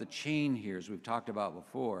going up the chain here, as we've talked about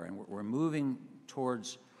before, and we're moving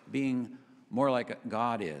towards being more like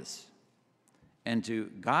God is. "And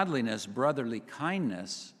to godliness, brotherly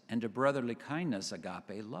kindness, and to brotherly kindness,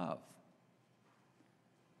 agape love."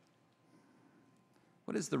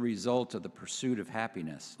 What is the result of the pursuit of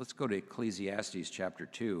happiness? Let's go to Ecclesiastes chapter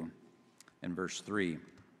 2 and verse 3.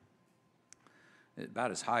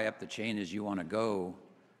 About as high up the chain as you want to go,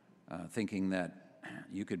 thinking that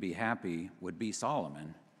you could be happy, would be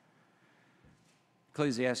Solomon.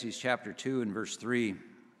 Ecclesiastes chapter 2 and verse 3,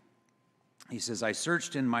 he says, "I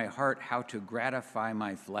searched in my heart how to gratify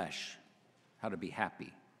my flesh," how to be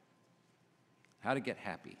happy, how to get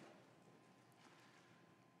happy.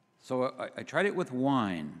 "So I tried it with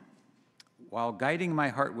wine, while guiding my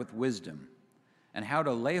heart with wisdom, and how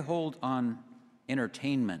to lay hold on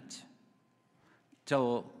entertainment,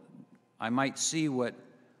 till I might see what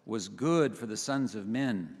was good for the sons of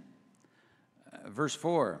men." Verse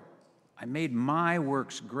 4, "I made my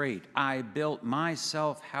works great. I built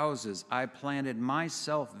myself houses. I planted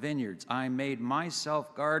myself vineyards. I made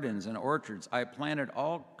myself gardens and orchards. I planted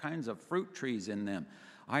all kinds of fruit trees in them.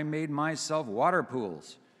 I made myself water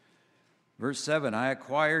pools." Verse 7, "I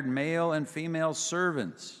acquired male and female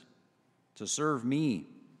servants to serve me.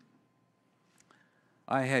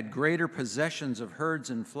 I had greater possessions of herds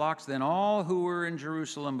and flocks than all who were in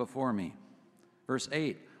Jerusalem before me." Verse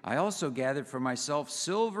 8, "I also gathered for myself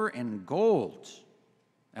silver and gold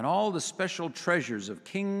and all the special treasures of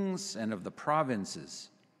kings and of the provinces.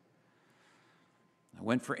 I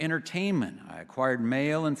went for entertainment. I acquired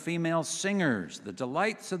male and female singers, the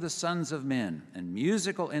delights of the sons of men, and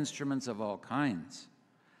musical instruments of all kinds.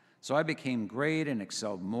 So I became great and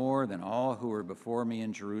excelled more than all who were before me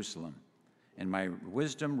in Jerusalem, and my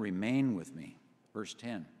wisdom remained with me." Verse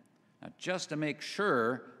 10. Now, just to make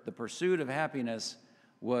sure the pursuit of happiness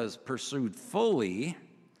was pursued fully,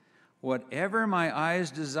 Whatever my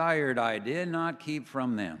eyes desired, I did not keep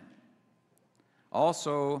from them.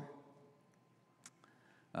 Also,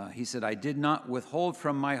 he said, I did not withhold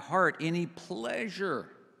from my heart any pleasure,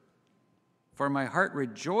 for my heart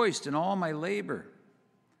rejoiced in all my labor.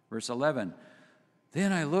 Verse 11,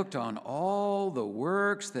 then I looked on all the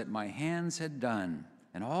works that my hands had done,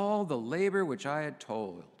 and all the labor which I had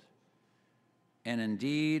toiled. And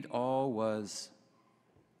indeed, all was,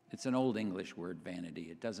 it's an old English word, vanity.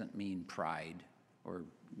 It doesn't mean pride or,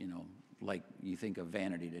 like you think of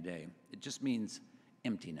vanity today. It just means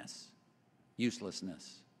emptiness,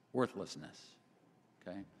 uselessness, worthlessness,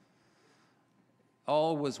 okay?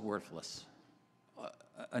 All was worthless.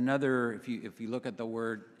 Another, if you look at the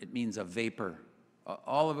word, it means a vapor.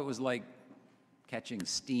 All of it was like catching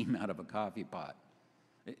steam out of a coffee pot.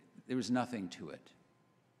 There was nothing to it.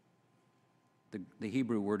 The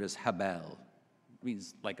Hebrew word is habel. It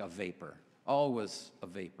means like a vapor. All was a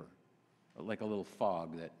vapor, like a little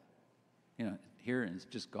fog that, here and it's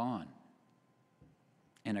just gone.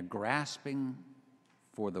 And a grasping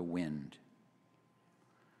for the wind,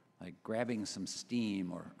 like grabbing some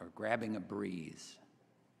steam or grabbing a breeze.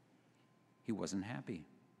 He wasn't happy.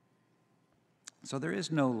 So there is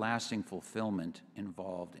no lasting fulfillment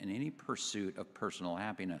involved in any pursuit of personal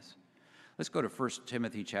happiness. Let's go to 1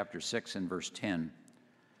 Timothy chapter 6 and verse 10.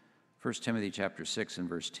 1 Timothy chapter 6 and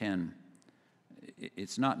verse 10.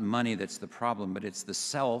 It's not money that's the problem, but it's the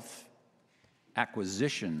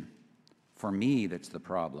self-acquisition for me that's the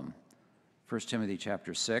problem. 1 Timothy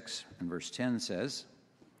chapter 6 and verse 10 says,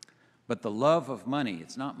 but the love of money,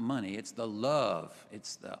 it's not money, it's the love.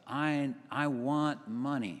 It's the I want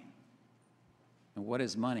money. And what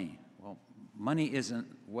is money? Well, money isn't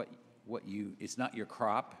it's not your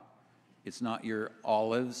crop. It's not your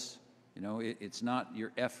olives. It's not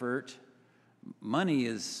your effort. Money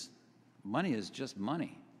is just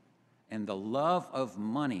money. And the love of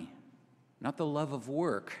money, not the love of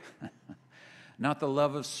work, not the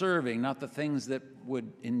love of serving, not the things that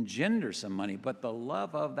would engender some money, but the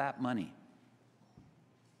love of that money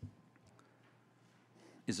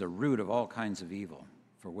is a root of all kinds of evil,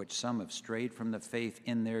 for which some have strayed from the faith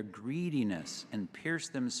in their greediness and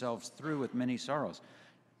pierced themselves through with many sorrows.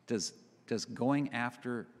 Does going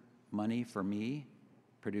after money for me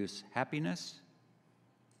produce happiness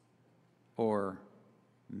or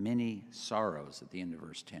many sorrows at the end of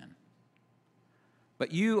verse 10?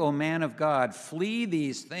 But you, O man of God, flee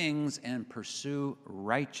these things and pursue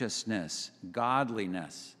righteousness,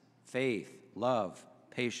 godliness, faith, love,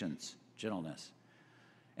 patience, gentleness.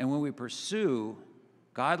 And when we pursue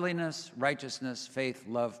godliness, righteousness, faith,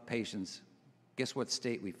 love, patience, guess what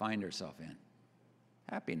state we find ourselves in?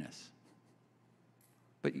 Happiness.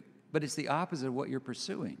 But it's the opposite of what you're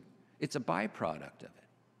pursuing. It's a byproduct of it.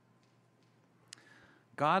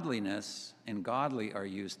 Godliness and godly are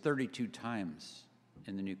used 32 times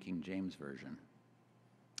in the New King James Version.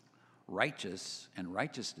 Righteous and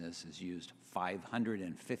righteousness is used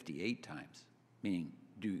 558 times, meaning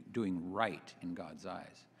doing right in God's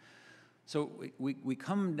eyes. So we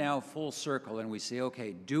come now full circle and we say,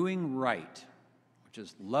 okay, doing right, which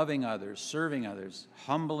is loving others, serving others,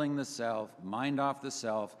 humbling the self, mind off the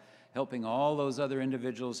self, helping all those other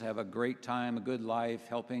individuals have a great time, a good life,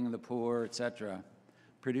 helping the poor, etc.,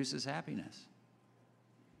 produces happiness.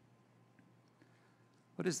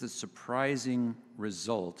 What is the surprising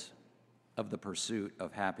result of the pursuit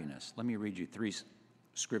of happiness? Let me read you 3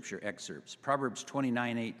 scripture excerpts. Proverbs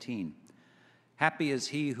 29:18. Happy is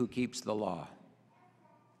he who keeps the law.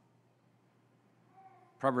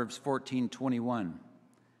 Proverbs 14:21.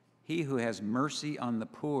 He who has mercy on the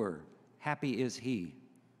poor, happy is he.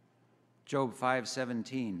 Job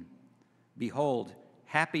 5:17. Behold,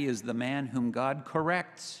 happy is the man whom God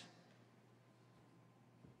corrects.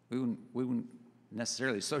 We wouldn't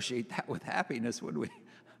necessarily associate that with happiness, would we?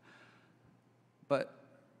 But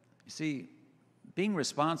you see, being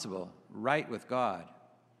responsible, right with God,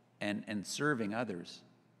 and serving others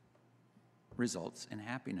results in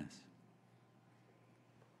happiness.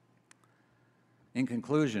 In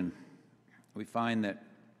conclusion, we find that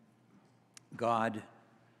God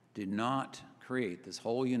did not create this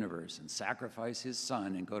whole universe and sacrifice his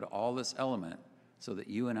son and go to all this element so that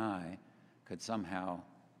you and I could somehow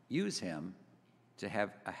use him to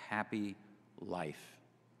have a happy life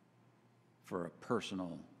for a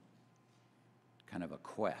personal kind of a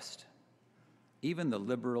quest. Even the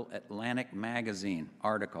liberal Atlantic magazine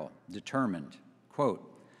article determined, quote,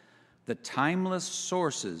 the timeless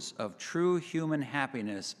sources of true human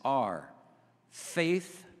happiness are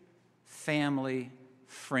faith, family,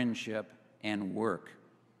 friendship, and work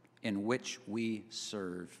in which we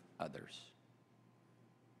serve others.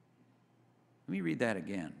 Let me read that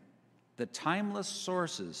again. The timeless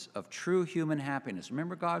sources of true human happiness.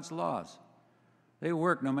 Remember God's laws. They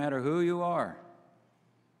work no matter who you are.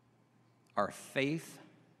 Our faith,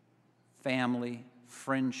 family,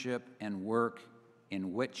 friendship, and work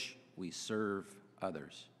in which we serve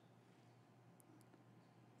others.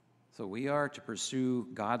 So we are to pursue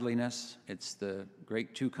godliness. It's the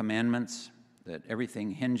great two commandments that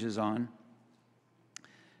everything hinges on.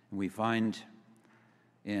 And we find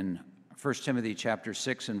in 1 Timothy chapter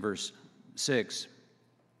 6 and verse 6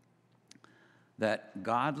 that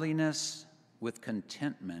godliness with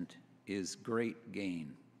contentment is great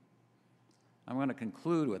gain. I'm going to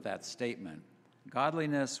conclude with that statement.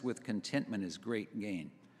 Godliness with contentment is great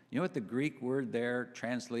gain. You know what the Greek word there,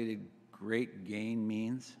 translated great gain,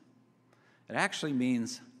 means? It actually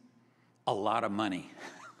means a lot of money.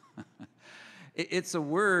 It's a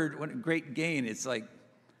word, great gain, it's like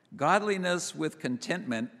godliness with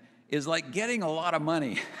contentment is like getting a lot of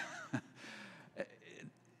money.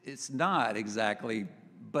 It's not exactly,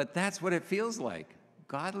 but that's what it feels like.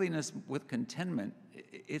 Godliness with contentment,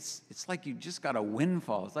 it's like you just got a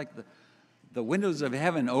windfall. It's like the windows of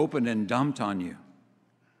heaven opened and dumped on you.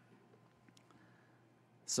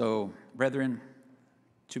 So, brethren,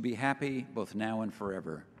 to be happy both now and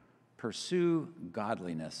forever, pursue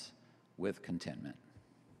godliness with contentment.